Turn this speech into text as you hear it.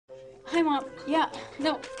Hi, Mom. Yeah,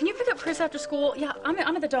 no, can you pick up Chris after school? Yeah, I'm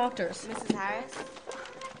at the doctor's. Mrs. Harris?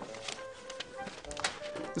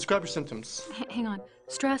 Describe your symptoms. Hang on.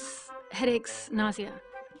 Stress, headaches, nausea.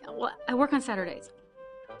 Well, I work on Saturdays.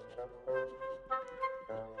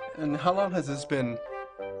 And how long has this been?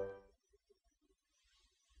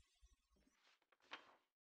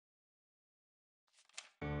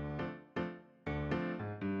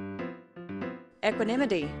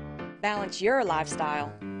 Equanimity. Balance your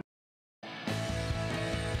lifestyle.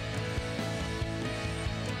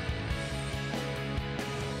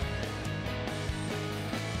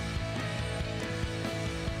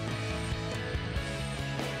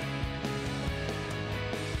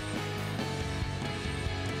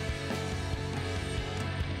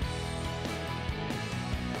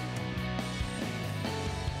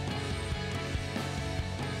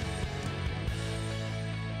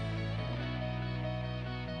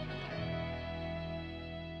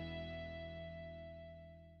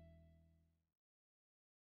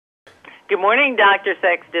 Good morning, Dr.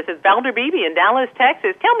 Sex. This is Valder Beebe in Dallas,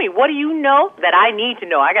 Texas. Tell me, what do you know that I need to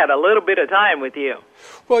know? I got a little bit of time with you.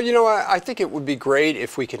 Well, I think it would be great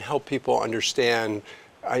if we can help people understand,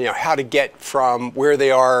 how to get from where they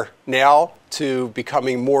are now to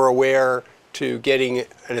becoming more aware, to getting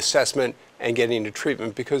an assessment and getting into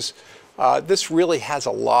treatment, because this really has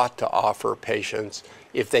a lot to offer patients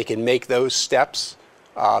if they can make those steps.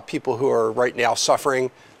 People who are right now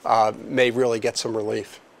suffering may really get some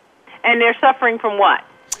relief. And they're suffering from what?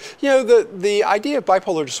 The idea of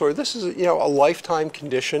bipolar disorder, this is, a lifetime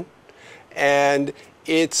condition. And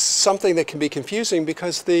it's something that can be confusing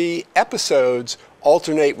because the episodes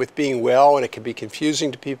alternate with being well, and it can be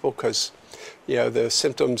confusing to people because, the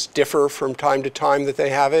symptoms differ from time to time that they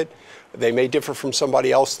have it. They may differ from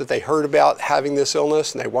somebody else that they heard about having this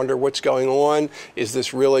illness, and they wonder what's going on. Is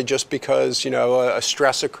this really just because, a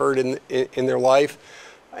stress occurred in their life?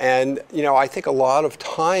 And, I think a lot of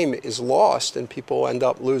time is lost, and people end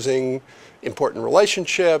up losing important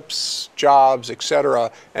relationships, jobs, etc.,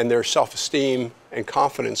 and their self-esteem and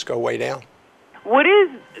confidence go way down. What is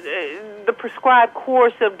the prescribed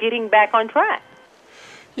course of getting back on track?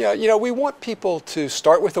 Yeah, we want people to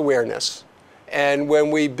start with awareness. And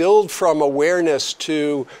when we build from awareness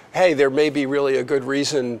to, hey, there may be really a good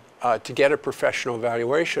reason to get a professional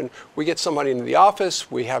evaluation, we get somebody into the office,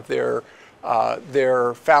 we have their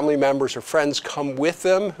family members or friends come with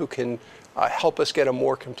them who can help us get a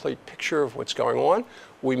more complete picture of what's going on.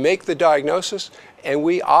 We make the diagnosis, and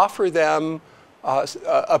we offer them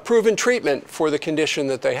a proven treatment for the condition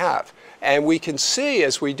that they have. And we can see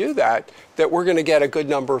as we do that we're going to get a good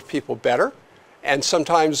number of people better. And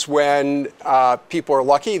sometimes when people are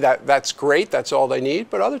lucky, that's great, that's all they need.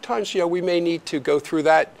 But other times, we may need to go through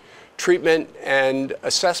that treatment and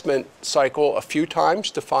assessment cycle a few times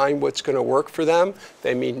to find what's going to work for them.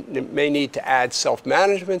 They may need to add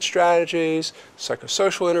self-management strategies,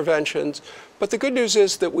 psychosocial interventions. But the good news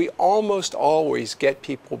is that we almost always get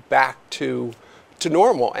people back to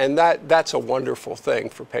normal, and that's a wonderful thing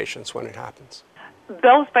for patients when it happens.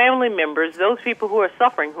 Those family members, those people who are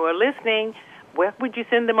suffering, who are listening, where would you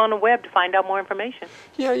send them on the web to find out more information?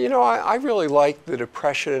 Yeah, I really like the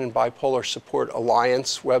Depression and Bipolar Support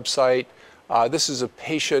Alliance website. This is a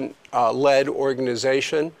patient-led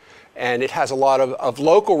organization, and it has a lot of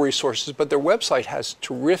local resources, but their website has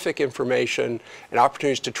terrific information and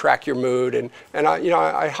opportunities to track your mood, and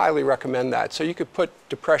I highly recommend that. So you could put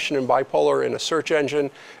depression and bipolar in a search engine,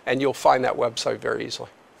 and you'll find that website very easily.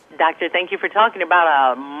 Doctor, thank you for talking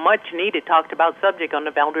about a much-needed, talked-about subject on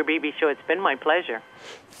the Valder Beebe Show. It's been my pleasure.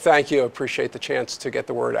 Thank you. I appreciate the chance to get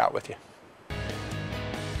the word out with you.